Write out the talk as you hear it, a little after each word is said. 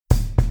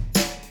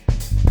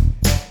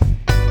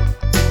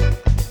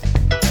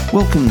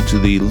Welcome to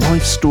the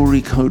Life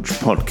Story Coach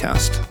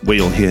podcast, where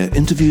you'll hear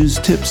interviews,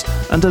 tips,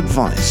 and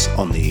advice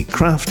on the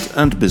craft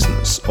and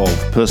business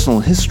of personal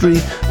history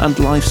and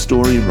life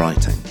story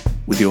writing,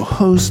 with your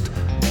host,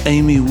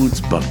 Amy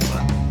Woods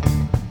Butler.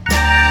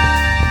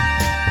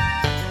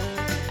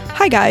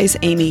 Hi guys,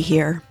 Amy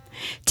here.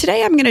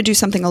 Today I'm going to do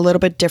something a little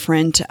bit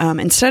different.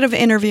 Instead of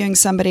interviewing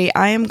somebody,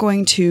 I am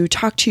going to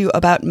talk to you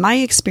about my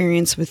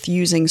experience with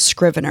using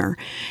Scrivener.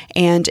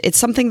 And it's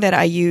something that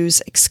I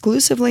use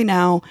exclusively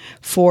now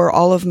for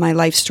all of my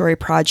life story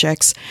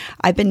projects.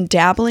 I've been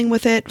dabbling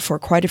with it for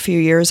quite a few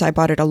years. I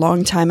bought it a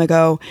long time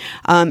ago,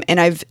 and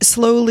I've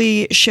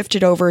slowly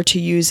shifted over to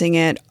using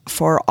it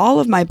for all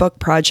of my book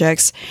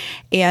projects.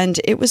 And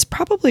it was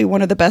probably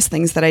one of the best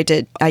things that I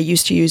did. I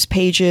used to use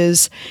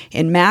Pages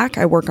in Mac.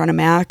 I work on a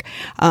Mac.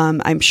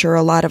 I'm sure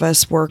a lot of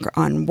us work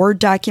on Word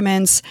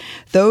documents.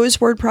 Those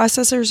word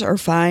processors are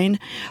fine,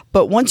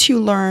 but once you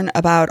learn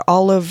about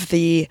all of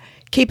the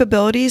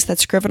capabilities that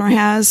Scrivener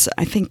has,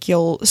 I think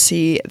you'll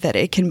see that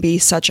it can be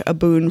such a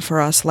boon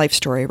for us life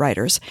story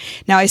writers.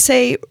 Now, I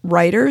say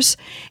writers,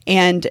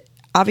 and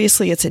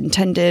obviously, it's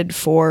intended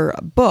for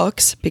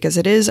books because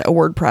it is a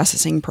word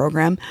processing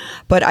program,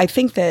 but I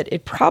think that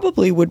it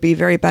probably would be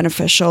very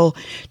beneficial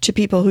to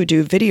people who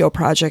do video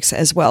projects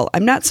as well.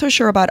 I'm not so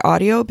sure about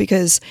audio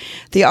because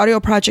the audio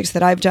projects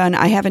that I've done,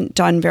 I haven't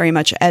done very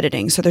much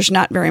editing, so there's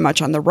not very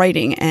much on the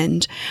writing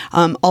end,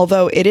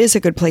 although it is a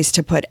good place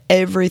to put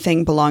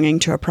everything belonging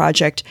to a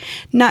project,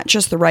 not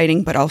just the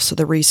writing, but also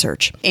the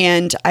research.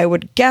 And I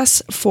would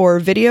guess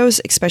for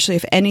videos, especially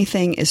if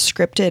anything is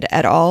scripted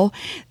at all,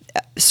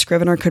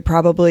 Scrivener could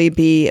probably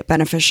be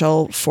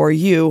beneficial for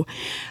you.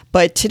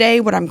 But today,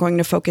 what I'm going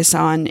to focus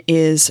on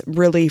is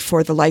really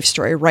for the life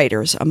story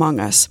writers among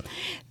us.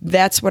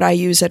 That's what I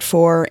use it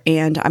for,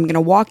 and I'm going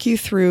to walk you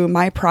through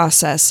my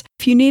process.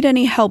 If you need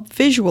any help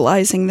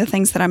visualizing the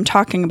things that I'm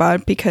talking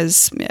about,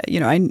 because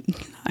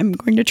I'm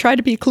going to try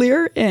to be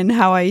clear in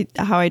how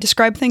I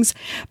describe things,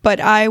 but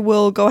I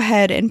will go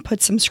ahead and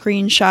put some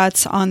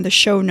screenshots on the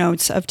show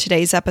notes of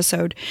today's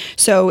episode.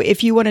 So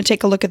if you want to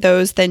take a look at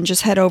those, then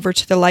just head over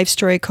to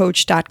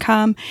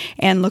thelifestorycoach.com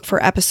and look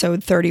for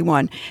episode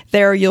 31.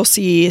 There you'll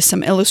see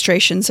some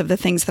illustrations of the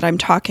things that I'm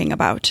talking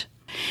about.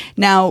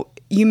 Now,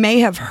 you may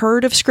have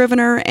heard of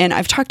Scrivener, and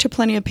I've talked to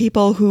plenty of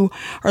people who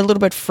are a little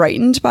bit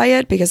frightened by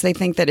it because they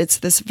think that it's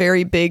this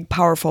very big,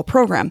 powerful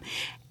program.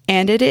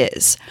 And it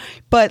is.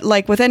 But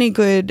like with any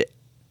good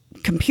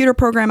computer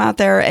program out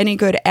there, any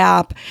good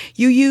app,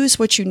 you use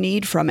what you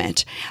need from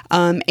it,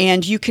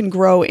 and you can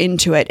grow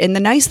into it. And the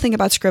nice thing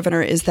about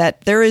Scrivener is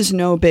that there is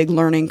no big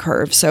learning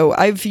curve. So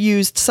I've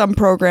used some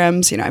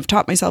programs, I've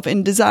taught myself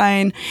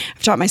InDesign,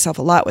 I've taught myself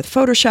a lot with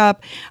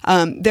Photoshop.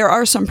 There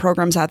are some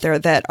programs out there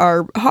that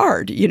are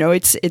hard.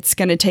 It's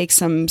going to take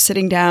some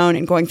sitting down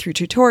and going through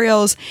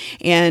tutorials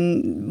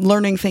and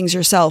learning things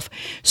yourself.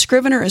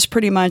 Scrivener is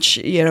pretty much,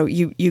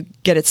 you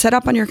get it set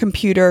up on your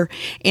computer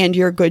and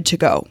you're good to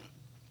go.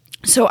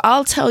 So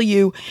I'll tell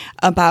you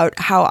about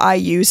how I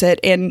use it.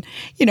 And,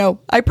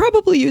 I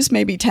probably use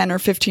maybe 10 or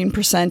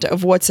 15%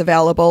 of what's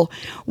available.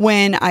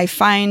 When I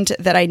find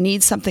that I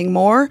need something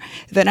more,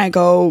 then I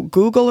go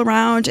Google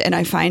around and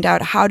I find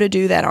out how to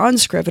do that on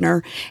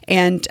Scrivener.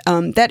 And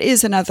that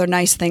is another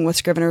nice thing with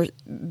Scrivener.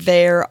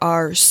 There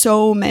are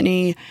so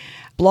many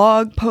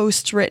blog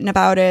posts written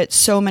about it,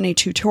 so many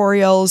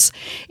tutorials.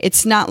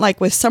 It's not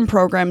like with some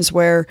programs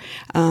where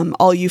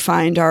all you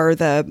find are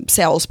the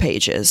sales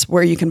pages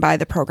where you can buy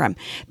the program.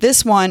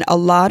 This one, a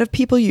lot of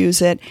people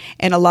use it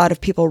and a lot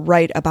of people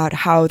write about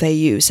how they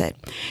use it.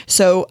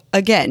 So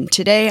again,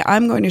 today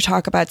I'm going to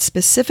talk about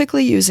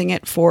specifically using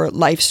it for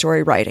life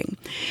story writing.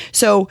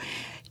 So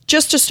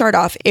just to start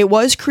off, it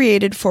was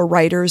created for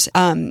writers,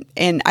 and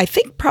I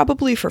think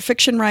probably for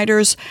fiction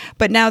writers,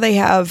 but now they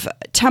have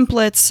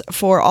templates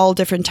for all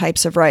different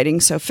types of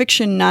writing. So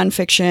fiction,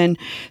 nonfiction,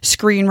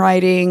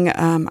 screenwriting.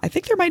 I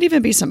think there might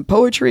even be some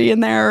poetry in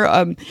there,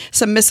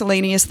 some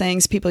miscellaneous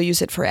things. People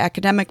use it for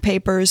academic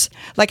papers.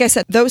 Like I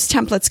said, those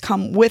templates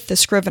come with the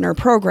Scrivener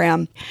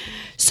program.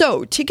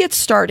 So to get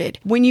started,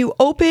 when you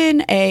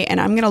open and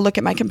I'm going to look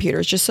at my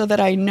computers just so that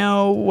I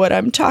know what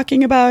I'm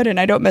talking about and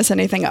I don't mess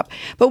anything up.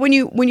 But when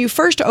you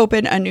first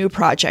open a new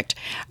project,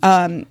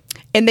 and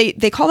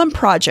they call them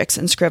projects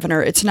in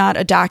Scrivener, it's not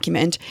a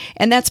document,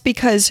 and that's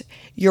because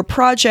your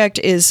project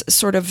is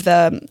sort of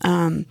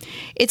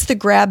it's the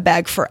grab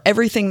bag for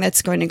everything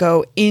that's going to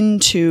go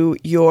into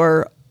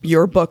your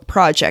book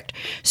project.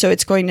 So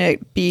it's going to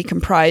be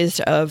comprised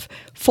of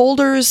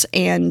folders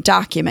and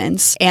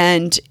documents,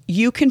 and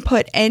you can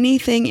put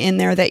anything in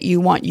there that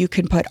you want. You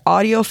can put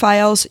audio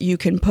files, you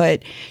can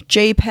put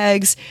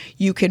JPEGs,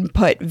 you can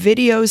put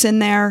videos in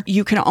there.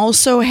 You can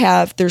also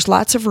there's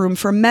lots of room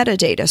for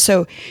metadata.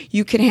 So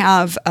you can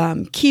have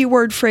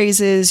keyword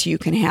phrases, you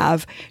can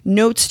have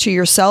notes to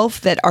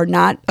yourself that are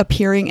not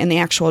appearing in the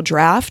actual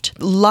draft.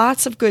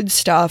 Lots of good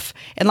stuff.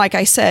 And like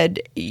I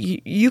said,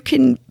 you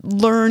can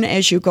learn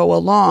as you go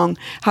along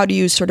how to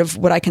use sort of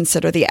what I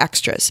consider the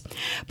extras.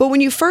 But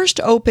when you first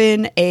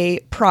open a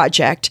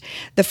project,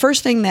 the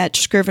first thing that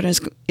Scrivener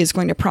is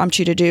going to prompt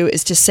you to do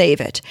is to save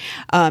it.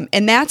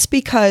 And that's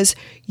because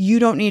you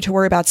don't need to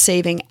worry about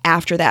saving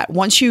after that.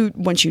 Once you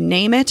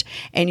name it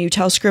and you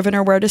tell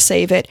Scrivener where to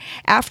save it,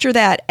 after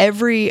that, I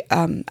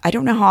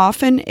don't know how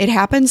often it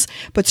happens,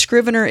 but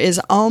Scrivener is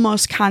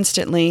almost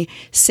constantly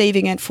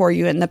saving it for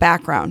you in the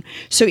background.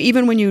 So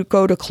even when you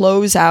go to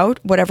close out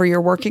whatever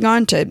you're working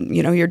on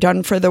you're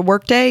done for the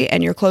workday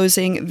and you're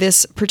closing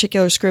this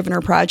particular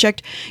Scrivener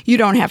project, you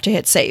don't have to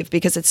hit save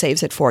because it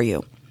saves it for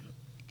you.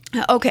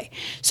 Okay,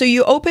 so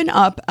you open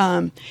up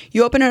a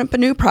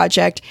new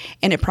project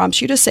and it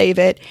prompts you to save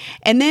it.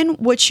 And then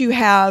what you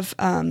have,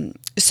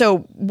 so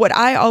what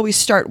I always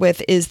start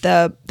with is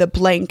the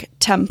blank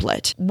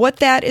template. What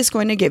that is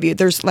going to give you,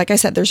 like I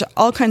said, there's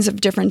all kinds of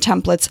different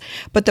templates,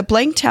 but the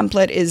blank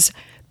template is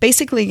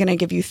basically going to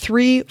give you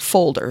 3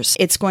 folders.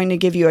 It's going to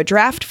give you a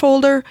draft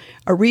folder,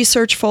 a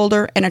research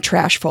folder, and a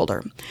trash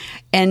folder.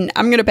 And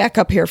I'm going to back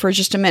up here for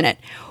just a minute.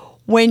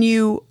 When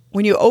you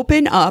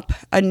open up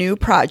a new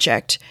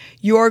project,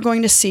 you're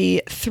going to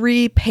see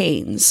 3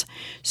 panes.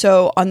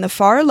 So on the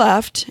far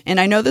left, and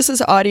I know this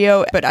is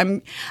audio, but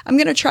I'm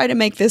going to try to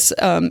make this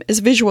as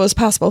visual as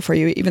possible for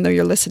you, even though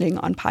you're listening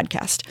on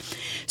podcast.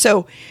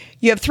 So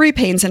you have 3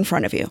 panes in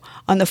front of you.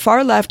 On the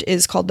far left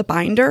is called the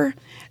binder,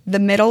 the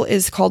middle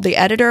is called the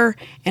editor,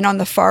 and on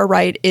the far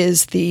right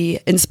is the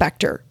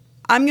inspector.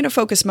 I'm going to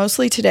focus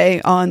mostly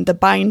today on the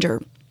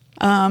binder.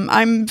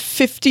 I'm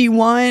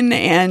 51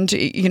 and,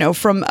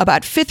 from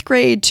about 5th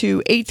grade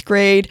to 8th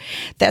grade,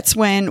 that's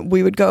when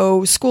we would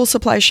go school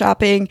supply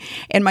shopping.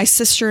 And my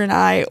sister and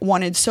I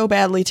wanted so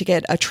badly to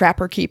get a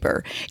Trapper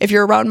Keeper. If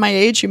you're around my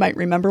age, you might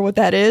remember what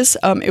that is.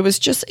 It was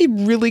just a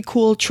really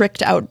cool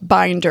tricked out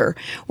binder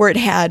where it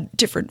had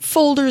different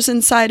folders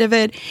inside of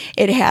it.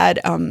 It had,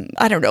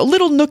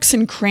 little nooks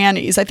and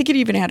crannies. I think it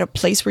even had a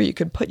place where you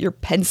could put your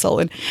pencil,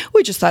 and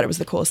we just thought it was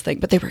the coolest thing,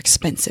 but they were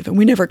expensive and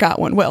we never got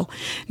one. Well,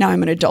 now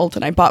I'm an adult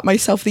and I bought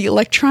myself the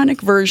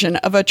electronic version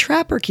of a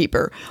Trapper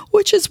Keeper,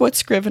 which is what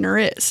Scrivener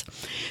is.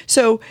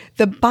 So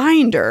the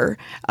binder,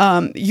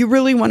 you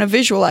really want to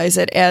visualize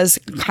it as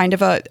kind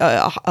of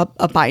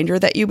a binder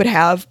that you would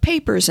have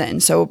papers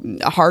in, so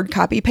hard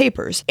copy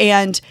papers.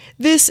 And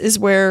this is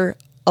where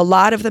a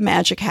lot of the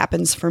magic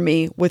happens for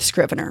me with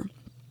Scrivener.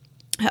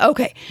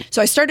 Okay,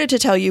 so I started to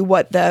tell you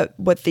what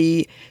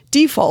the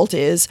default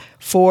is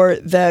for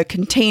the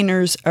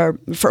containers, or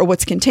for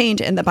what's contained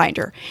in the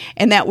binder.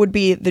 And that would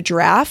be the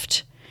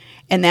draft,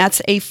 and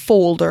that's a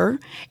folder,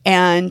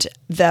 and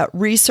the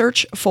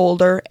research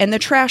folder, and the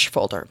trash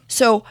folder.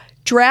 So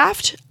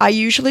draft, I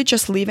usually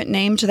just leave it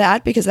named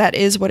that because that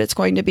is what it's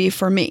going to be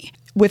for me.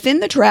 Within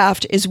the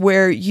draft is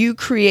where you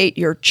create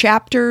your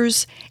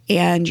chapters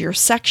and your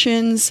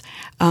sections.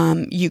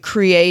 You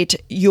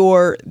create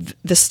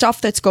the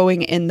stuff that's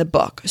going in the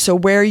book. So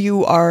where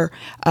you are,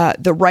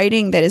 the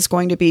writing that is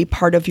going to be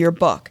part of your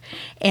book.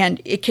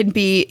 And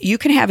you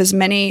can have as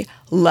many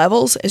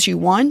levels as you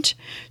want.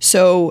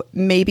 So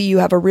maybe you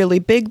have a really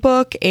big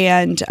book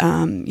and,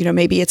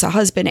 maybe it's a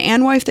husband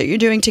and wife that you're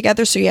doing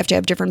together. So you have to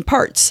have different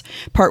parts,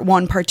 part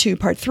 1, part 2,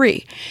 part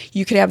 3.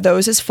 You could have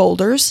those as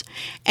folders,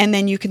 and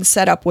then you can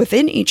set up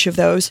within each of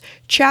those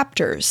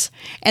chapters.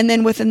 And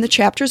then within the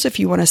chapters, if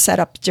you want to set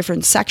up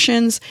different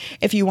sections,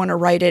 if you want to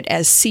write it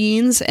as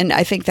scenes, and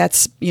I think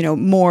that's,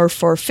 more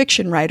for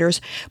fiction writers,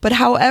 but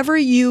however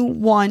you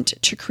want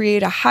to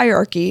create a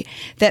hierarchy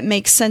that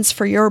makes sense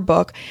for your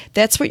book,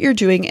 that's what you're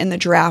doing in the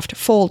draft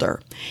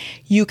folder.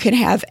 You can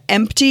have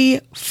empty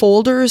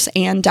folders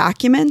and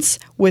documents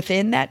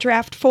within that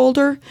draft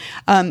folder.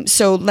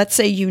 So let's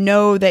say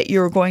that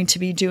you're going to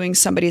be doing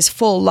somebody's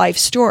full life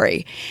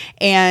story,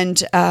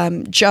 and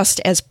just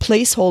as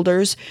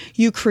placeholders,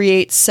 you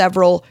create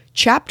several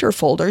chapter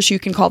folders. You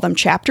can call them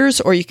chapters,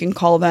 or you can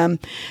call them,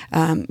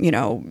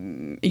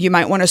 you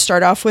might want to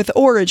start off with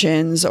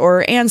origins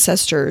or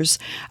ancestors,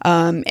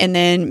 and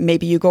then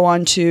maybe you go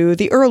on to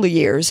the early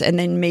years, and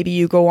then maybe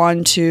you go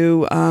on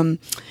to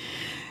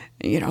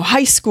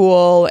high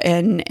school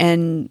and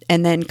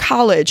then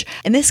college.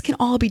 And this can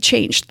all be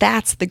changed.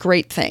 That's the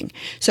great thing.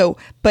 So,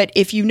 but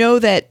if you know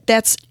that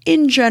that's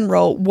in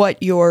general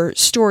what your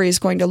story is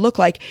going to look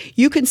like,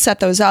 you can set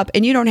those up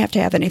and you don't have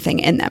to have anything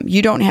in them.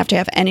 You don't have to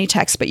have any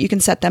text, but you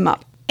can set them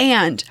up.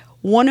 And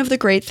one of the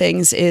great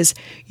things is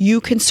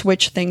you can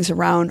switch things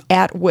around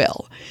at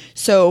will.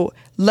 So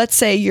let's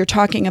say you're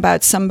talking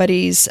about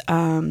somebody's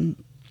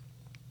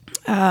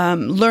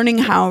learning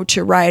how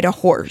to ride a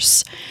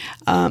horse.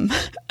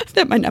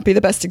 That might not be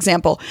the best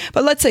example,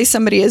 but let's say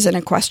somebody is an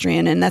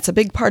equestrian and that's a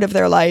big part of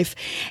their life.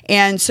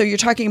 And so you're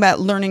talking about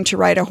learning to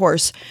ride a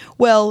horse.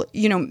 Well,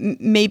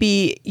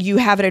 maybe you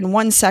have it in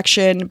one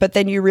section, but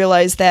then you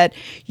realize that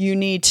you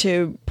need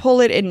to pull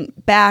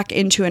it back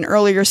into an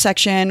earlier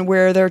section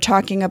where they're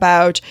talking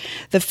about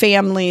the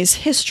family's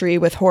history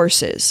with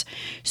horses.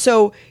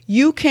 So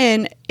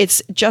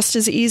it's just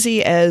as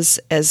easy as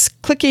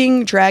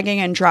clicking, dragging,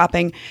 and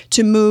dropping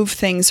to move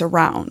things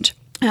around.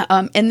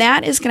 And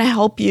that is going to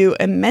help you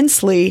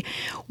immensely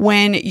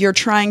when you're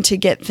trying to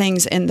get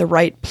things in the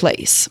right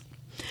place.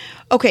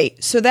 Okay,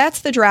 so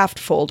that's the draft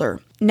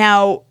folder.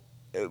 Now,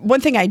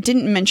 one thing I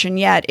didn't mention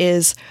yet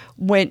is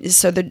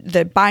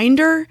the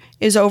binder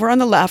is over on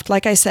the left.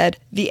 Like I said,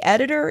 the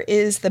editor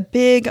is the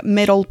big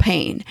middle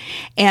pane,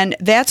 and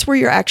that's where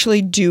you're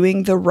actually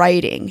doing the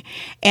writing.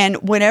 And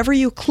whenever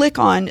you click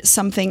on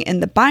something in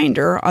the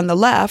binder on the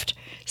left,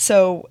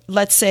 so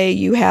let's say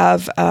you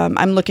have,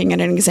 I'm looking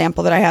at an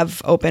example that I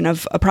have open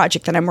of a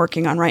project that I'm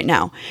working on right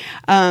now.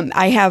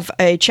 I have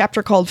a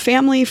chapter called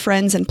Family,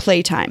 Friends, and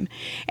Playtime.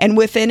 And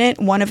within it,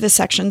 one of the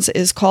sections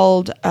is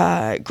called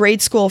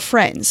Grade School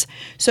Friends.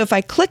 So if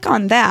I click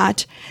on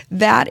that,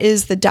 that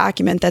is the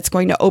document that's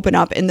going to open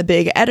up in the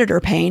big editor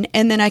pane,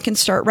 and then I can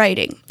start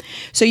writing.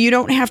 So you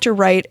don't have to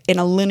write in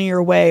a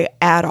linear way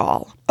at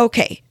all.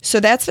 Okay, so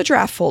that's the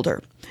draft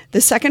folder.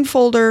 The second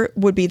folder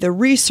would be the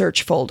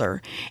research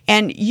folder,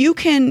 and you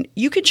can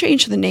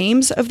change the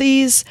names of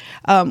these,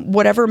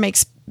 whatever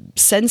makes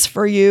sense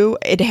for you.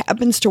 It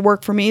happens to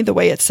work for me the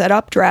way it's set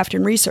up, draft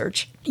and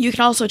research. You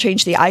can also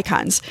change the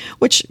icons,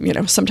 which,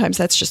 sometimes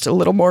that's just a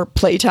little more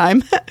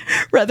playtime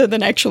rather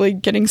than actually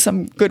getting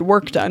some good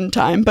work done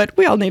time, but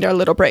we all need our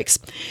little breaks.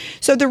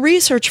 So the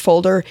research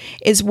folder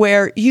is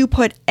where you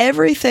put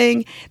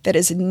everything that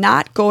is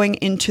not going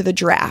into the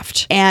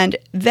draft. And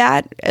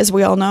that, as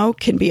we all know,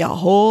 can be a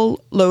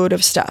whole load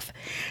of stuff.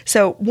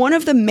 So one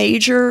of the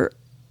major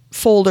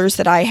folders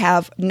that I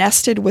have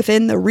nested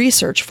within the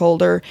research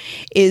folder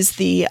is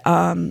the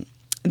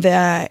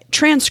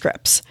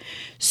transcripts.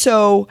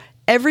 So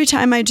every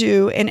time I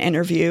do an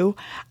interview,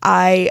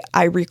 I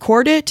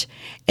record it,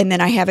 and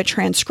then I have it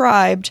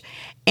transcribed,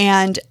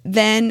 and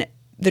then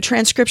the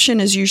transcription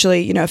is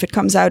usually, if it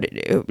comes out,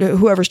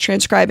 whoever's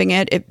transcribing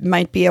it, it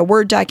might be a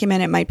Word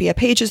document, it might be a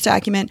Pages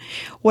document.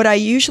 What I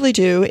usually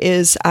do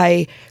is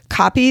I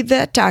copy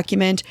that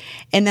document,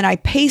 and then I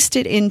paste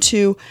it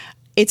into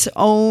its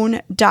own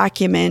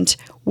document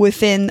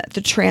within the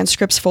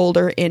transcripts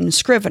folder in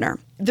Scrivener.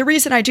 The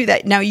reason I do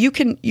that, now you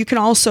can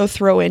also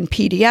throw in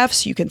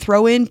PDFs, you can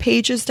throw in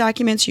Pages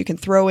documents, you can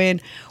throw in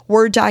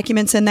Word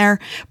documents in there,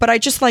 but I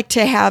just like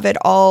to have it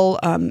all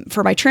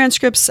for my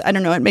transcripts. I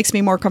don't know, it makes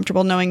me more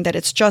comfortable knowing that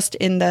it's just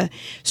in the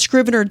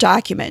Scrivener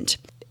document.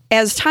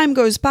 As time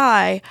goes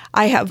by,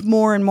 I have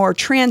more and more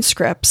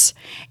transcripts,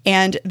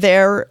 and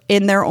they're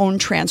in their own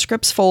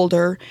transcripts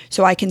folder,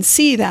 so I can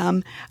see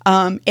them.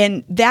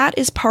 And that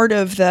is part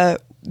of the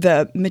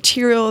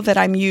material that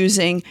I'm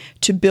using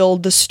to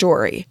build the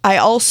story. I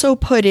also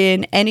put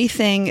in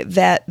anything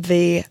that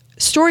the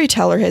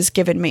storyteller has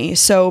given me.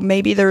 So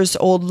maybe there's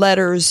old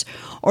letters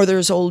or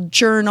there's old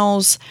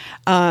journals.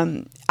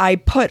 I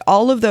put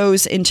all of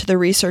those into the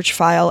research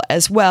file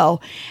as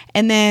well.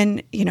 And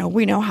then,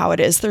 we know how it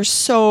is. There's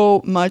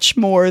so much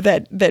more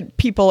that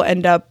people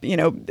end up,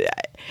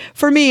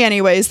 for me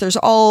anyways, there's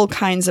all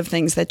kinds of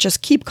things that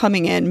just keep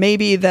coming in.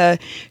 Maybe the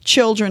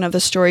children of the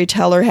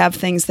storyteller have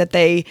things that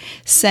they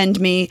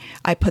send me.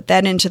 I put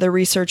that into the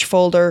research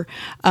folder.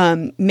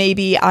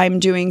 Maybe I'm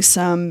doing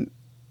some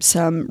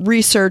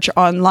research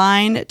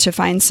online to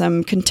find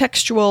some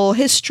contextual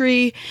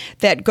history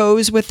that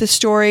goes with the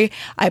story.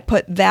 I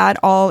put that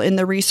all in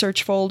the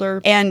research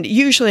folder. And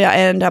usually I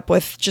end up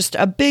with just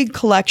a big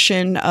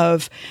collection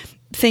of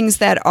things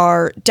that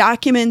are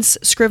documents,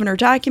 Scrivener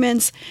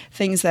documents,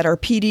 things that are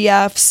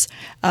PDFs.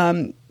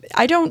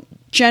 I don't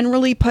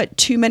generally put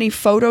too many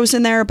photos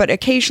in there, but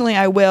occasionally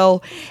I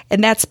will.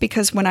 And that's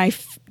because when I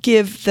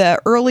give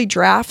the early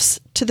drafts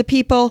to the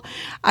people,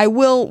 I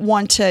will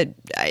want to,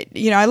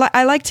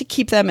 I like to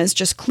keep them as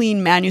just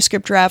clean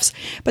manuscript drafts,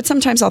 but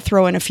sometimes I'll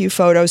throw in a few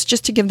photos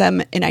just to give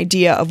them an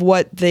idea of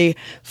what the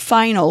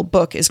final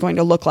book is going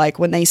to look like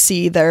when they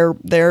see their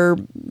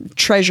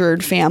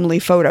treasured family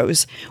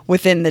photos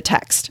within the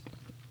text.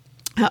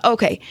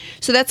 Okay,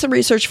 so that's the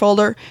research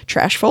folder.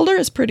 Trash folder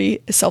is pretty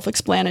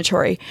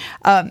self-explanatory.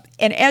 And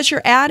as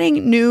you're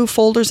adding new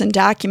folders and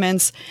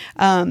documents,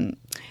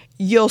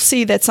 you'll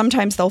see that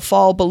sometimes they'll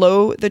fall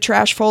below the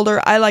trash folder.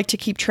 I like to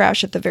keep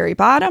trash at the very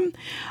bottom.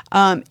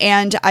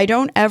 And I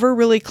don't ever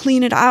really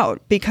clean it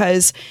out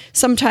because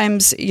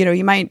sometimes,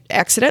 you might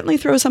accidentally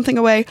throw something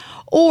away,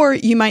 or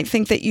you might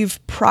think that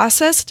you've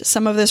processed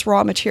some of this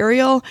raw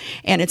material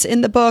and it's in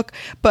the book,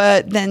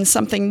 but then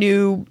something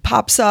new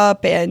pops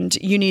up and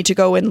you need to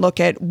go and look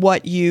at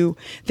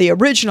the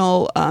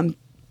original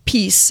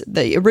piece,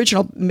 the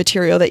original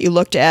material that you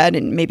looked at,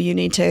 and maybe you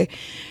need to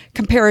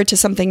compare it to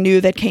something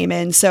new that came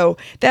in. So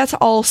that's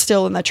all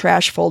still in the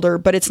trash folder,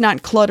 but it's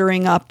not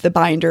cluttering up the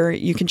binder.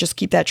 You can just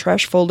keep that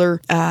trash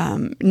folder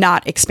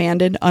not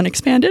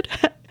unexpanded.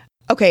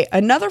 Okay,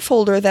 another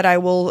folder that I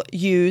will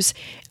use,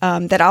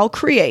 that I'll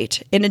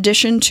create in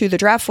addition to the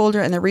draft folder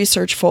and the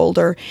research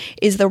folder,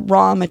 is the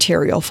raw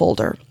material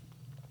folder.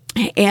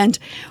 And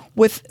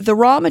with the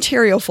raw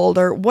material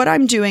folder, what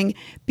I'm doing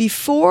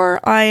before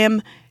I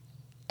am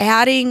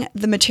adding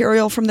the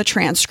material from the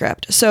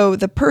transcript. So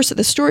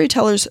the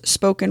storyteller's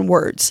spoken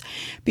words.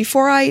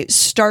 Before I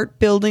start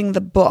building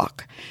the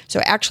book, so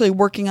actually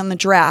working on the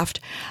draft,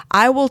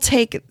 I will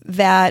take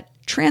that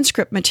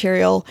transcript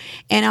material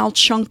and I'll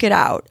chunk it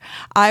out.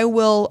 I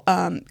will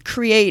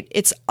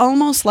it's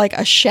almost like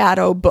a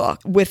shadow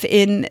book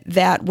within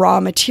that raw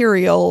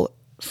material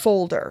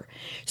folder.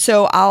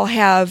 So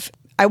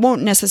I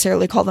won't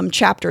necessarily call them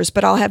chapters,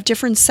 but I'll have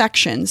different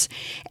sections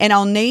and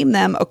I'll name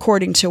them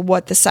according to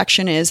what the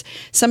section is.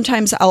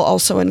 Sometimes I'll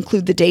also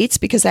include the dates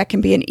because that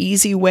can be an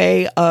easy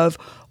way of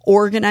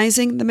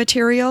organizing the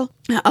material.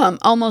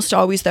 Almost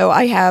always, though,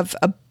 I have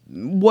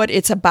what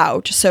it's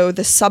about, so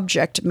the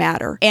subject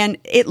matter. And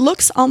it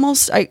looks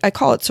almost, I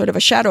call it sort of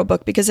a shadow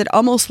book because it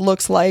almost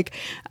looks like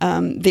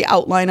the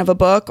outline of a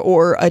book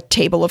or a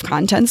table of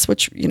contents,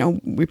 which,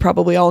 we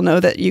probably all know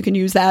that you can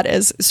use that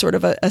as sort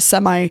of a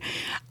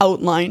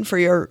semi-outline for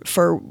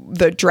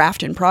the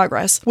draft in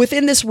progress.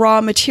 Within this raw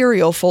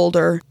material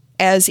folder,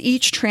 as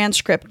each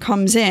transcript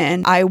comes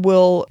in, I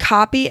will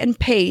copy and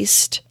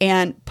paste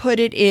and put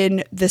it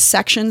in the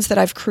sections that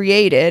I've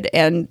created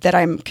and that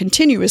I'm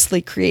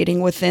continuously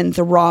creating within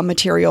the raw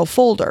material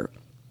folder.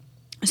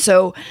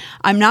 So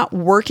I'm not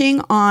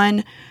working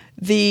on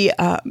the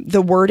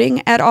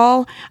wording at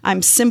all.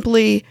 I'm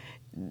simply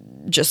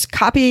just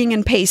copying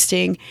and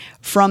pasting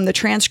from the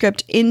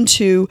transcript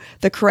into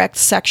the correct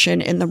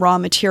section in the raw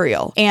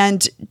material.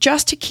 And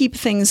just to keep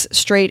things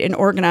straight and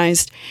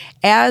organized,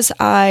 as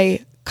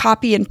I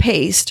copy and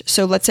paste.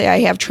 So let's say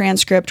I have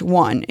transcript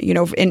 1,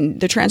 and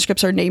the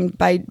transcripts are named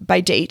by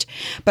date,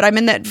 but I'm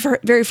in that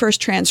very first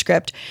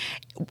transcript.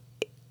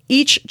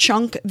 Each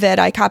chunk that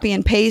I copy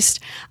and paste,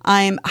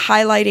 I'm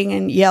highlighting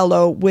in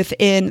yellow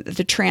within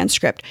the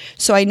transcript.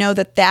 So I know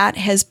that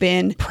has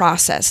been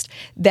processed.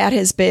 That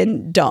has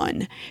been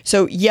done.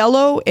 So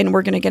yellow, and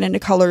we're going to get into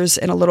colors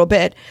in a little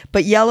bit,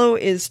 but yellow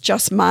is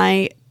just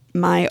my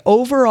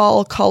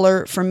overall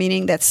color for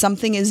meaning that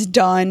something is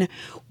done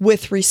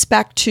with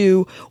respect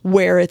to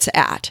where it's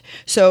at.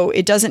 So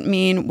it doesn't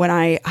mean when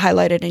I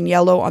highlight it in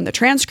yellow on the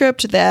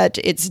transcript that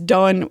it's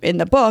done in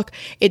the book.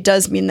 It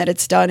does mean that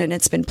it's done and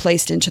it's been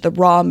placed into the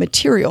raw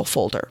material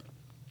folder.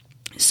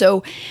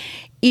 So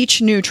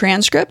each new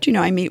transcript,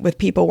 I meet with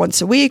people once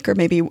a week or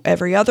maybe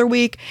every other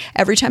week.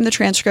 Every time the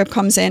transcript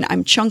comes in,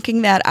 I'm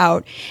chunking that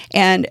out.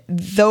 And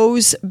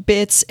those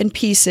bits and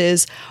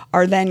pieces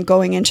are then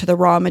going into the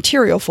raw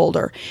material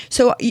folder.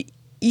 So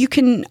you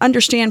can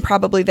understand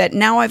probably that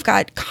now I've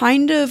got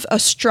kind of a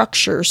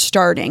structure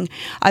starting.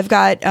 I've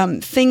got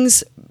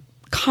things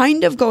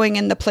kind of going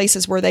in the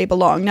places where they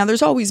belong. Now,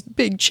 there's always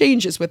big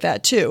changes with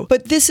that too,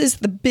 but this is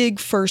the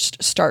big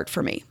first start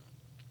for me.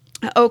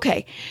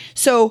 Okay,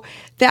 so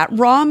that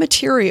raw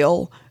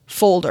material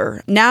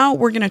folder. Now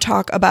we're going to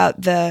talk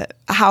about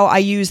how I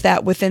use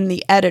that within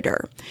the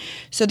editor.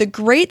 So the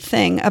great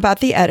thing about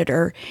the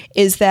editor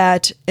is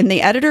that, and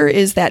the editor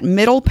is that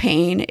middle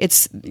pane.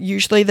 It's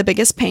usually the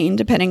biggest pane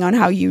depending on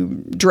how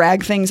you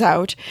drag things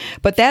out,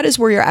 but that is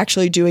where you're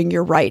actually doing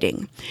your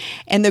writing.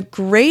 And the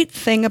great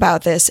thing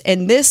about this,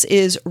 and this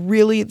is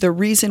really the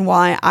reason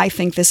why I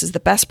think this is the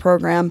best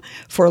program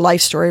for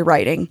life story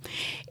writing,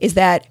 is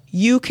that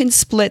you can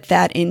split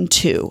that in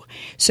two.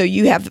 So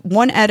you have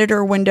one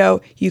editor window,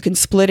 you can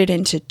split it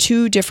into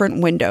two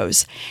different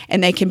windows,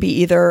 and they can be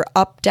either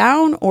up,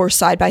 down, or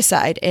side by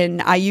side.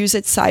 And I use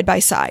it side by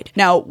side.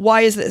 Now,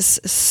 why is this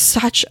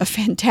such a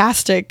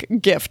fantastic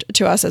gift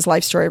to us as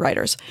life story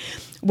writers?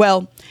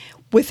 Well,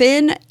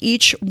 within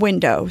each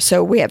window,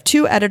 so we have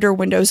two editor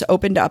windows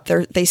opened up.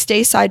 They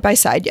stay side by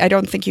side. I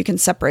don't think you can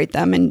separate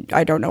them, and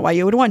I don't know why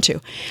you would want to.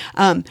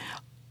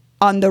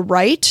 On the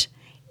right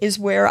is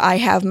where I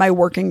have my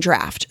working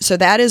draft. So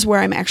that is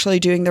where I'm actually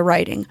doing the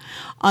writing.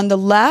 On the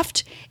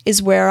left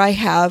is where I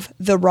have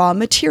the raw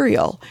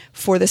material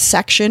for the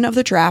section of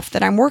the draft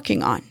that I'm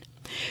working on.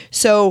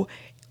 So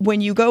when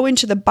you go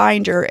into the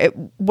binder,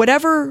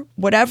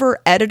 whatever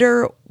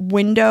editor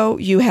window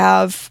you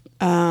have,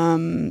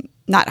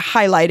 not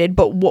highlighted,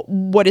 but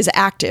what is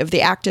active,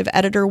 the active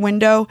editor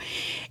window,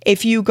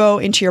 if you go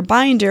into your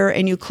binder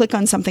and you click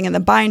on something in the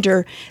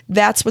binder,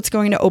 that's what's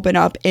going to open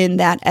up in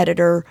that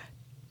editor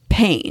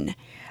pane.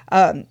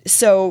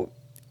 So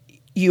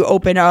you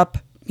open up,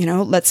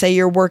 let's say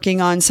you're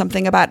working on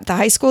something about the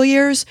high school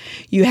years,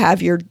 you have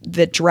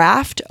the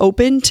draft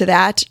open to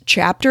that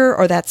chapter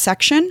or that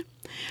section.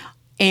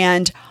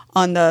 And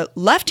on the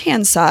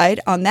left-hand side,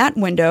 on that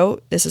window,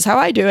 this is how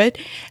I do it,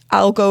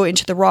 I'll go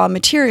into the raw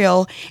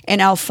material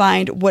and I'll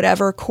find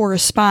whatever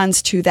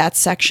corresponds to that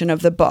section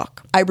of the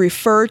book. I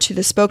refer to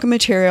the spoken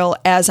material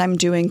as I'm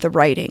doing the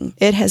writing.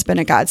 It has been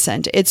a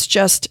godsend. It's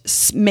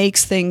just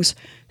makes things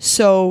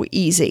so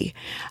easy.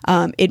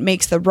 It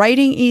makes the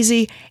writing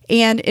easy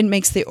and it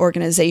makes the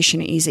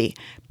organization easy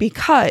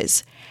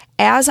because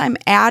as I'm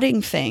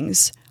adding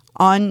things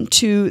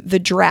onto the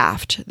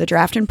draft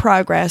in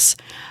progress,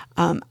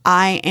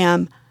 I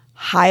am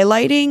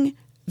highlighting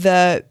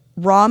the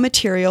raw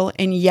material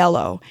in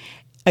yellow.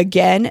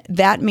 Again,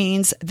 that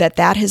means that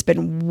has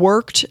been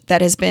worked,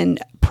 that has been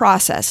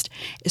processed.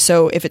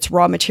 So if it's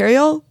raw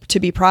material to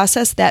be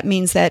processed, that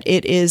means that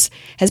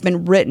has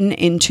been written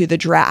into the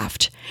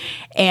draft.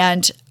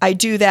 And I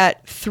do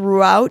that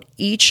throughout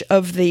each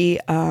of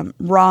the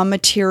raw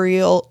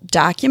material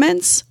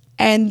documents.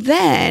 And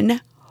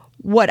then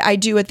what I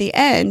do at the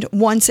end,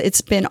 once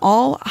it's been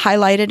all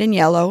highlighted in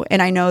yellow,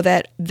 and I know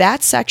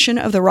that section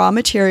of the raw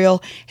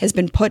material has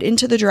been put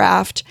into the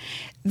draft,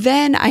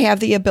 then I have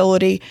the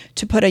ability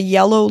to put a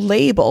yellow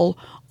label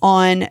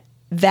on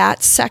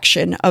that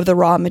section of the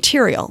raw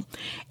material.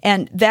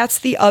 And that's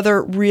the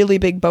other really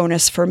big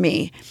bonus for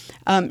me.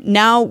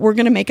 Now we're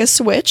going to make a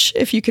switch.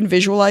 If you can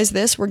visualize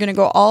this, we're going to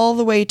go all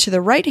the way to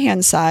the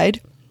right-hand side.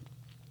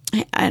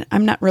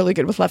 I'm not really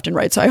good with left and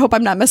right, so I hope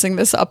I'm not messing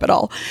this up at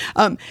all.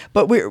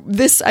 But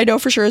this I know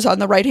for sure is on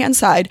the right-hand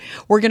side.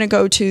 We're going to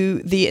go to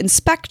the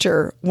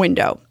inspector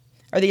window,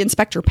 or the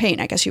inspector pane,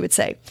 I guess you would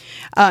say.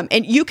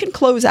 And you can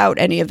close out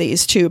any of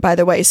these too, by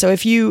the way. So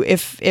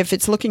if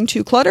it's looking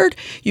too cluttered,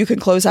 you can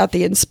close out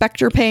the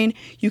inspector pane.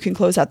 You can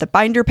close out the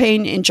binder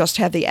pane and just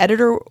have the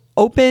editor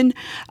open.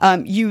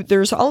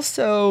 There's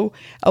also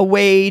a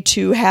way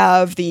to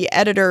have the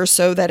editor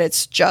so that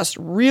it's just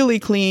really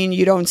clean.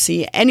 You don't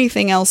see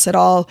anything else at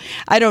all.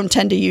 I don't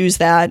tend to use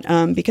that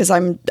because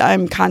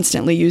I'm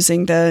constantly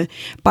using the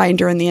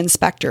binder and the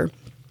inspector.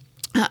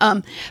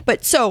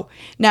 But so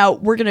now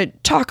we're going to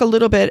talk a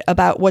little bit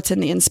about what's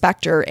in the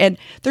inspector, and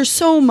there's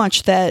so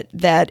much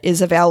that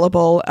is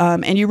available,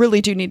 and you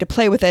really do need to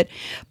play with it.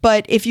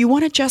 But if you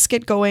want to just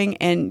get going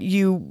and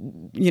you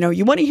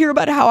want to hear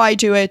about how I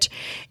do it,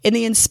 in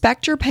the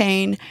inspector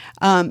pane,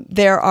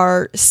 there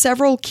are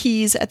several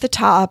keys at the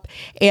top,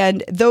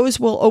 and those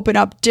will open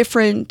up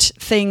different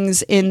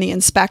things in the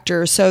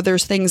inspector. So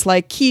there's things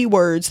like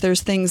keywords,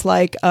 there's things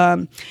like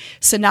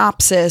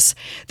synopsis,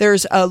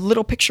 there's a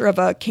little picture of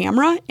a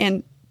camera.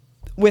 And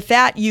with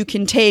that, you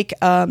can take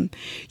a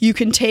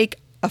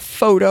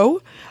photo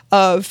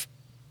of.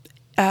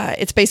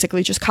 It's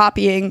basically just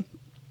copying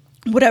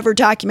whatever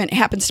document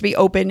happens to be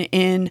open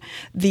in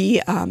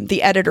the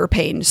editor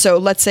pane. So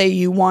let's say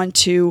you want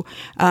to,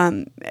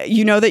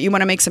 that you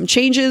want to make some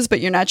changes, but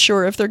you're not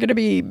sure if they're going to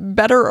be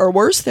better or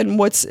worse than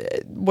what's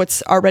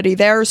already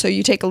there. So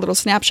you take a little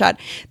snapshot.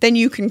 Then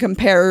you can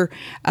compare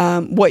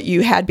what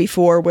you had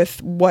before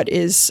with what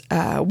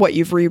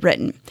you've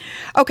rewritten.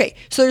 Okay,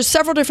 so there's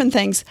several different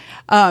things,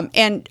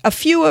 and a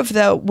few of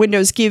the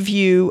windows give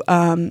you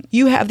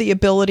you have the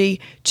ability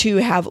to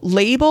have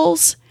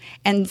labels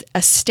and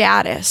a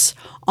status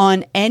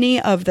on any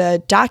of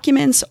the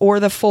documents or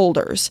the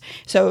folders.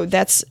 So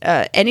that's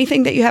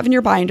anything that you have in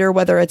your binder,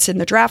 whether it's in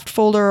the draft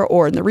folder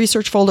or in the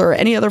research folder or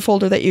any other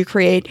folder that you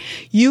create,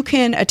 you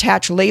can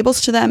attach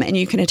labels to them and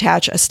you can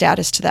attach a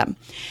status to them.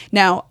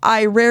 Now,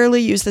 I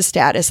rarely use the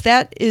status.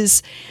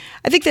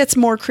 I think that's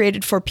more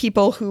created for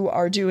people who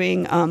are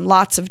doing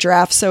lots of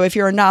drafts. So if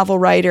you're a novel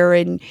writer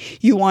and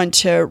you want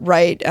to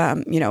write,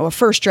 a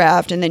first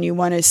draft, and then you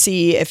want to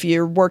see if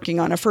you're working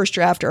on a first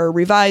draft or a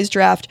revised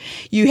draft,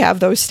 you have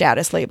those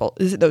status labels,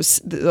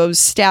 those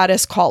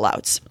status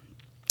callouts.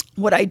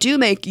 What I do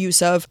make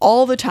use of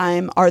all the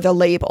time are the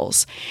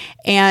labels.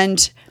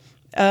 And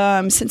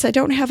since I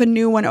don't have a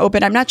new one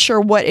open, I'm not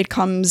sure what it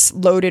comes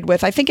loaded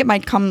with. I think it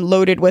might come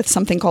loaded with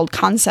something called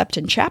concept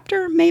and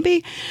chapter,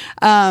 maybe.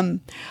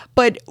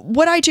 But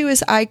what I do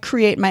is I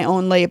create my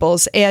own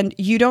labels, and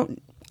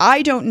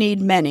I don't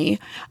need many.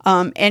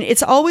 And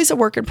it's always a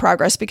work in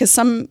progress because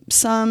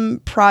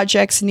some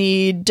projects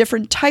need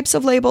different types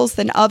of labels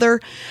than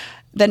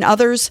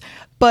others.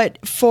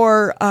 But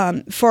for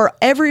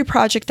every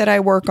project that I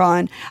work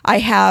on, I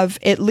have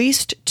at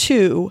least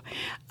two,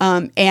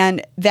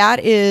 and that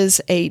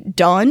is a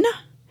done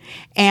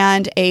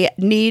and a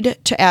need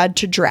to add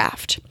to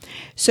draft.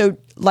 So,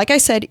 like I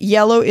said,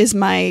 yellow is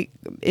my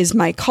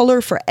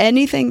color for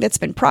anything that's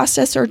been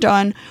processed or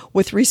done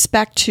with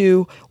respect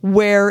to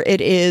where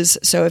it is.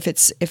 So if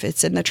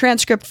it's in the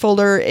transcript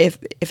folder, if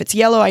it's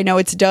yellow, I know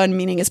it's done,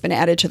 meaning it's been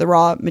added to the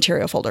raw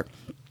material folder.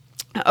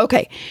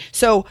 Okay,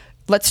 so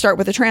let's start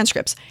with the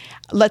transcripts.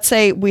 Let's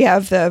say we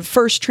have the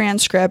first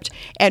transcript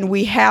and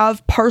we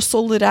have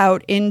parceled it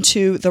out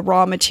into the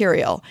raw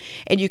material.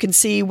 And you can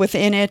see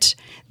within it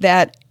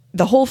that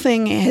the whole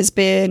thing has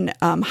been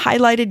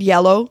highlighted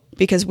yellow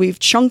because we've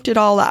chunked it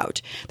all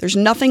out. There's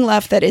nothing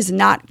left that is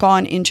not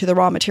gone into the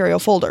raw material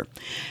folder.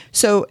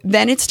 So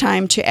then it's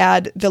time to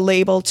add the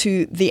label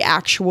to the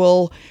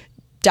actual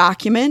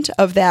document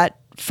of that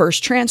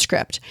first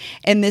transcript.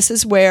 And this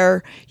is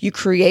where you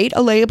create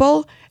a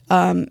label.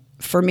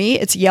 For me,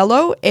 it's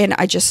yellow, and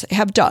I just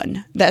have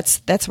done.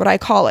 That's what I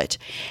call it.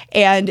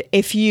 And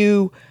if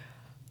you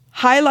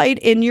highlight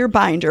in your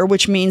binder,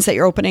 which means that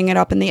you're opening it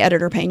up in the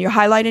editor pane, you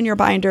highlight in your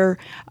binder,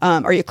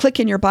 or you click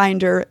in your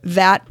binder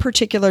that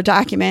particular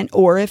document,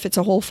 or if it's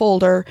a whole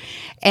folder,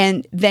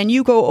 and then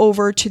you go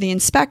over to the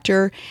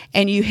inspector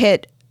and you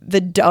hit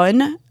the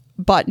done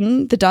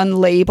button, the done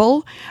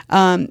label,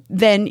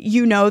 then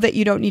you know that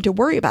you don't need to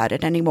worry about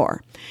it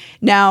anymore.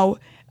 Now,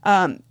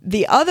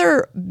 The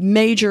other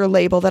major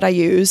label that I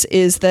use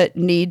is the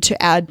need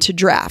to add to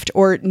draft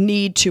or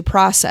need to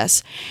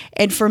process.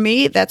 And for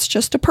me, that's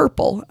just a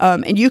purple.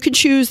 And you can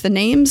choose the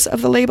names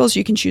of the labels,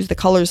 you can choose the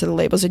colors of the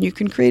labels, and you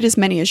can create as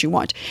many as you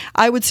want.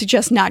 I would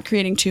suggest not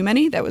creating too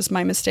many. That was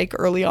my mistake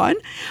early on.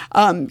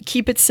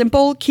 Keep it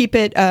simple,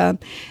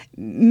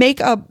 make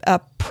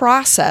a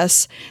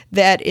process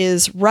that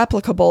is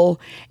replicable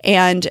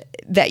and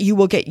that you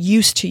will get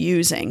used to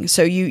using.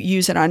 So you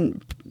use it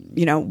on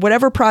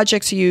whatever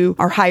projects you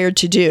are hired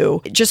to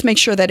do. Just make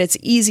sure that it's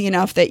easy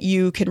enough that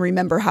you can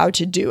remember how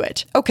to do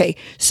it. Okay,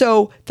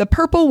 so the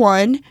purple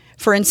one,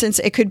 for instance,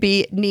 it could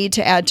be need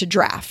to add to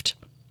draft.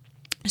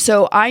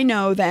 So I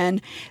know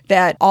then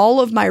that all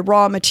of my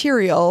raw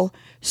material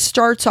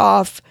starts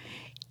off,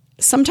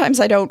 sometimes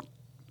I don't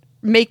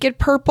make it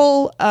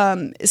purple.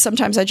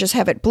 Sometimes I just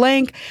have it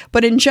blank.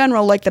 But in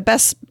general, like the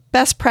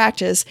best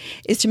practice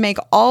is to make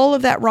all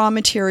of that raw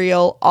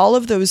material, all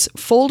of those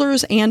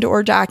folders and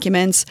or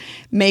documents,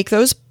 make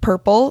those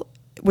purple,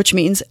 which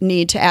means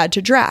need to add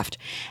to draft.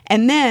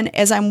 And then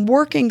as I'm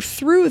working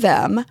through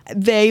them,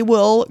 they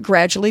will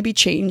gradually be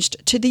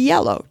changed to the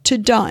yellow, to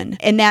done.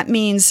 And that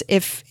means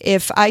if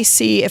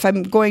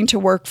I'm going to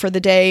work for the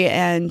day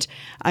and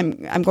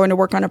I'm going to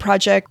work on a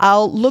project,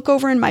 I'll look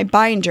over in my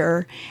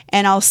binder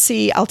and I'll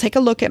take a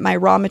look at my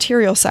raw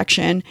material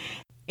section.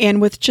 And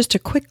with just a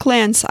quick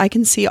glance, I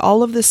can see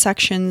all of the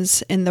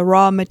sections in the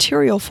raw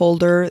material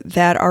folder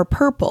that are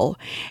purple.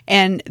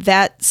 And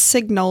that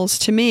signals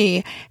to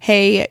me,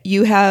 hey,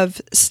 you have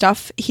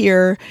stuff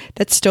here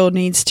that still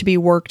needs to be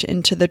worked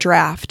into the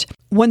draft.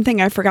 One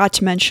thing I forgot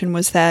to mention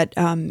was that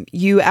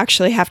you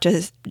actually have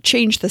to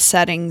change the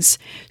settings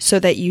so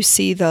that you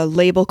see the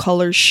label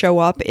colors show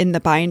up in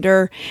the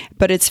binder,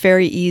 but it's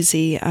very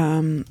easy.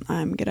 I'm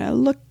going to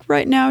look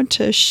right now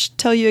to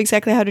tell you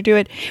exactly how to do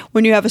it.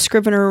 When you have a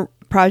Scrivener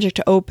project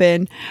to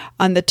open,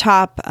 on the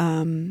top,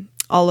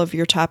 all of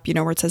your top,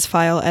 where it says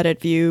File, Edit,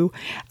 View,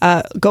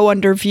 go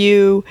under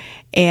View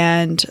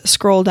and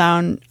scroll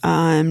down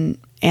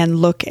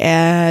and look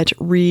at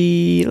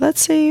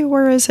let's see,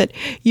 where is it?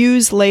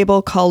 Use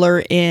label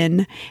color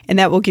in, and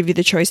that will give you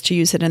the choice to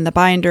use it in the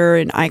binder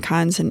and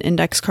icons and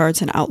index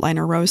cards and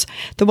outliner rows.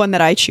 The one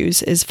that I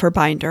choose is for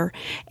binder.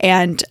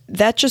 And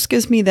that just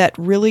gives me that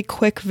really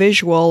quick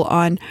visual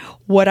on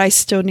what I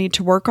still need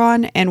to work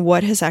on and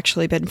what has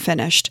actually been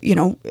finished. You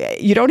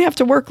don't have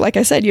to work, like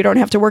I said, you don't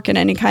have to work in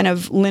any kind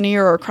of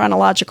linear or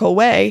chronological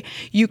way.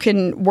 You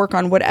can work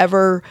on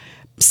whatever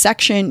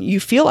section you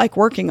feel like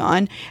working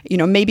on.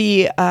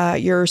 Maybe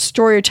your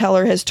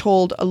storyteller has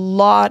told a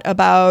lot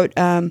about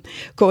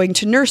going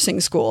to nursing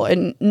school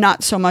and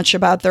not so much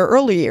about their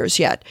early years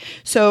yet.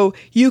 So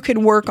you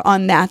can work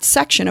on that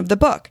section of the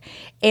book.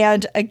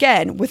 And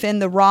again, within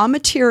the raw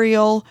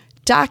material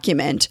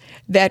document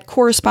that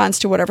corresponds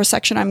to whatever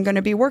section I'm going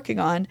to be working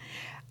on,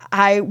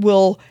 I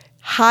will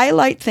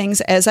highlight things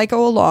as I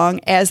go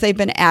along as they've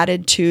been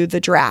added to the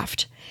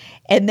draft.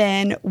 And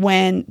then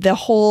when the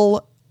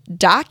whole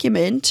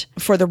document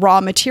for the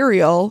raw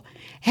material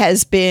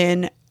has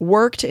been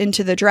worked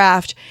into the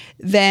draft,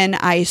 then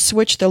I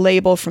switch the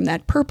label from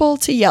that purple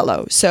to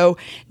yellow. So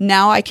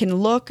now I can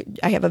look,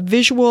 I have a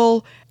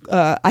visual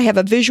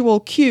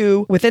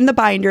cue within the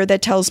binder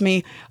that tells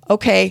me,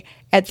 okay,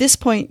 at this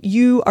point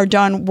you are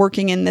done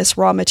working in this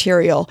raw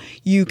material.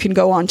 You can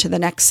go on to the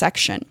next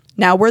section.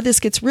 Now, where this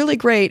gets really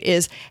great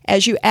is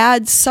as you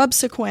add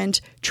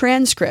subsequent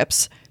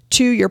transcripts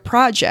to your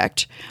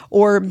project,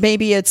 or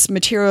maybe it's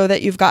material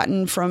that you've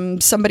gotten from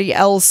somebody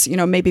else,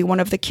 maybe one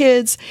of the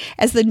kids,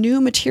 as the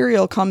new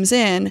material comes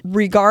in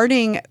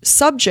regarding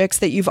subjects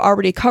that you've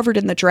already covered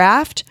in the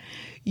draft,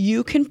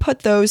 you can put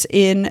those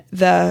in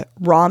the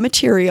raw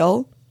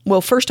material. Well,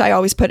 first I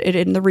always put it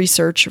in the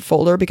research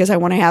folder because I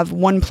want to have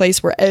one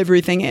place where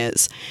everything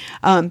is.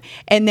 And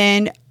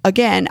then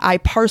again, I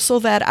parcel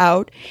that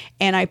out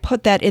and I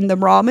put that in the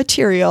raw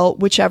material,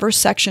 whichever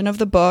section of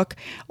the book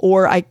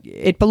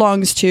it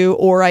belongs to,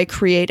 or I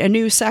create a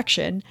new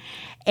section.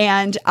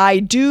 And I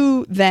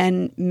do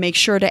then make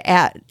sure to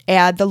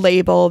add the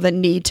label, the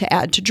need to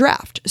add to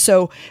draft.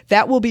 So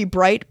that will be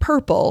bright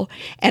purple.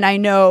 And I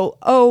know,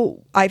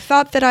 I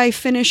thought that I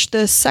finished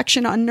the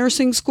section on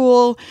nursing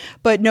school,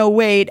 but no,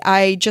 wait,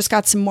 I just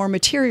got some more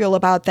material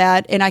about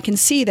that. And I can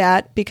see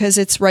that because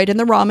it's right in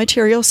the raw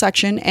material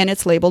section and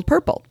it's labeled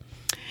purple.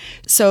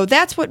 So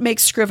that's what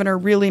makes Scrivener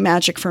really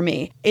magic for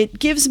me. It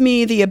gives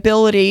me the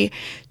ability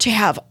to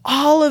have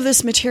all of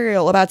this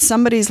material about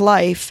somebody's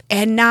life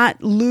and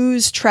not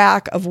lose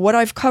track of what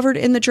I've covered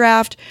in the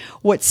draft,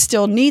 what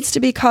still needs to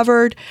be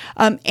covered,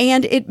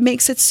 and it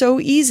makes it so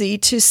easy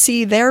to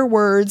see their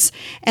words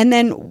and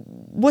then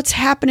what's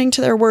happening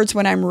to their words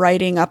when I'm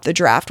writing up the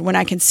draft, when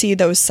I can see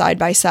those side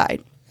by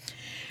side.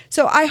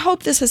 So I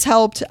hope this has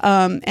helped,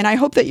 and I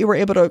hope that you were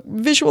able to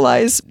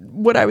visualize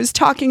what I was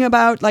talking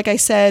about. Like I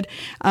said,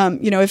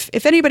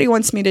 if anybody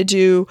wants me to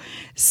do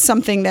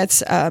something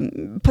that's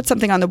put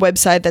something on the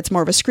website that's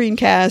more of a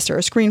screencast or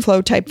a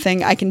ScreenFlow type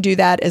thing, I can do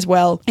that as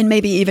well, and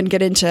maybe even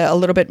get into a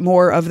little bit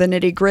more of the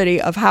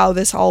nitty-gritty of how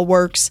this all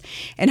works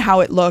and how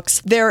it looks.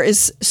 There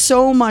is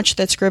so much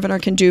that Scrivener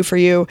can do for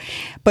you,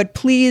 but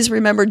please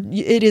remember,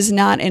 it is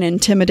not an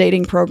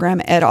intimidating program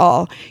at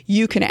all.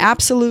 You can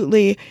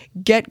absolutely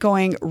get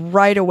going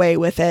right away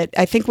with it.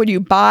 I think when you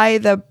buy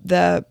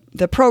the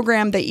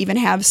program, they even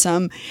have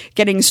some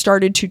getting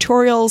started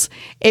tutorials.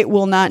 It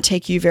will not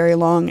take you very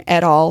long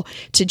at all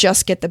to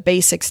just get the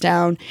basics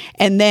down,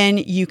 and then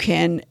you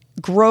can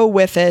grow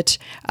with it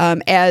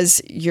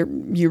as you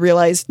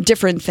realize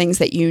different things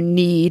that you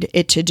need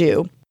it to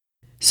do.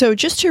 So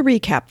just to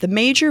recap, the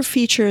major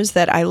features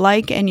that I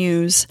like and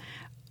use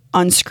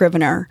on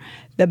Scrivener: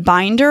 the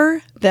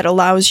binder that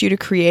allows you to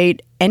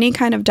create any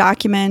kind of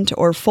document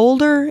or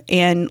folder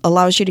and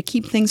allows you to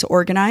keep things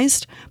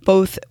organized,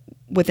 both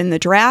within the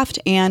draft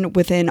and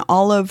within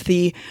all of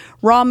the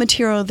raw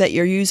material that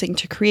you're using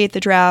to create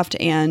the draft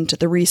and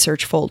the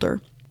research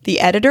folder. The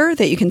editor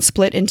that you can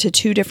split into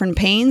 2 different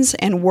panes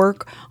and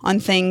work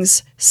on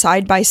things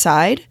side by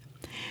side.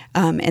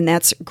 And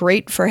that's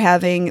great for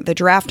having the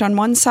draft on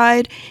one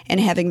side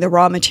and having the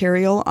raw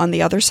material on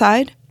the other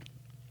side.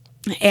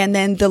 And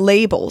then the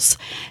labels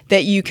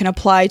that you can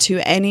apply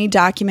to any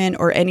document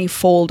or any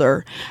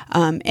folder.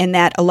 And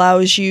that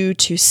allows you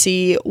to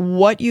see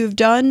what you've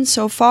done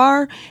so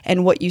far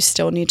and what you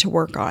still need to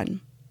work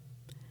on.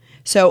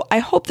 So I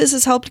hope this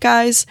has helped,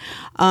 guys.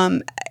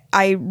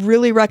 I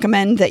really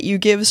recommend that you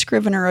give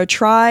Scrivener a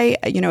try.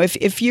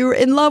 If you're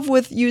in love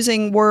with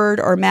using Word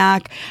or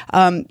Mac,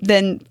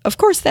 then of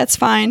course that's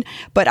fine.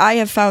 But I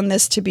have found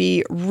this to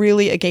be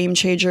really a game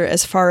changer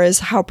as far as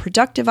how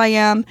productive I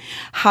am,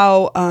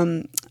 how,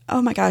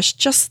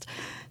 just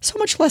so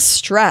much less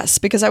stress,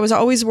 because I was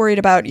always worried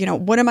about,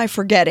 what am I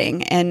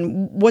forgetting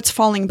and what's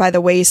falling by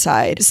the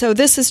wayside. So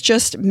this has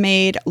just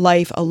made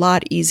life a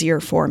lot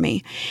easier for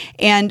me.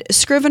 And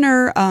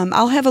Scrivener,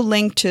 I'll have a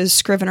link to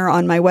Scrivener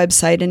on my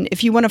website. And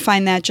if you want to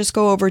find that, just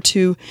go over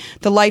to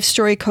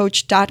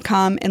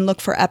thelifestorycoach.com and look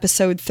for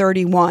episode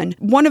 31.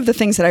 One of the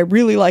things that I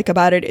really like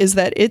about it is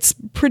that it's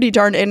pretty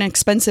darn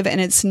inexpensive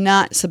and it's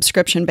not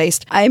subscription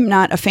based. I'm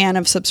not a fan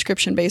of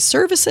subscription based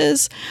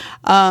services.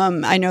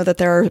 I know that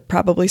there are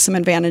probably some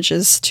advantages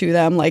to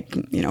them, like,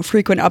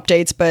 frequent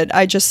updates, but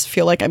I just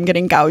feel like I'm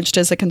getting gouged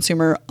as a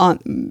consumer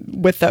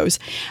with those.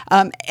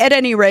 At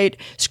any rate,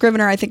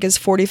 Scrivener, I think, is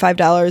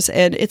 $45,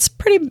 and it's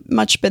pretty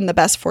much been the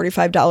best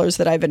 $45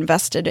 that I've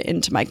invested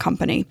into my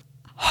company.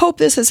 Hope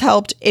this has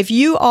helped. If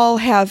you all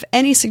have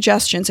any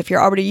suggestions, if you're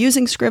already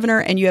using Scrivener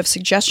and you have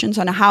suggestions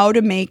on how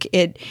to make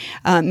it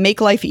make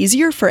life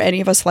easier for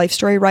any of us life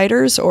story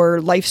writers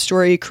or life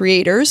story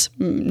creators,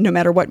 no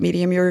matter what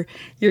medium you're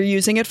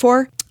using it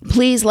for,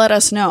 please let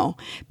us know,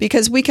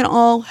 because we can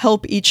all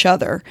help each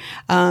other.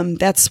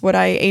 That's what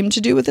I aim to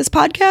do with this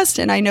podcast,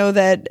 and I know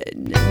that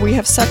we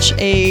have such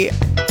a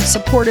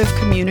supportive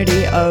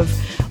community of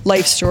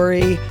life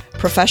story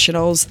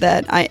professionals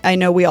that I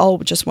know we all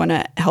just want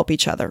to help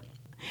each other.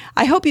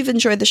 I hope you've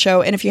enjoyed the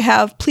show, and if you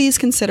have, please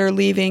consider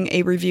leaving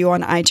a review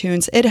on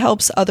iTunes. It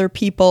helps other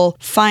people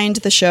find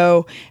the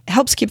show. It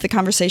helps keep the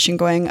conversation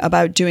going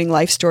about doing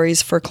life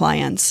stories for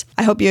clients.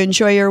 I hope you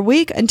enjoy your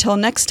week. Until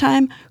next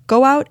time,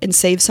 go out and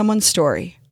save someone's story.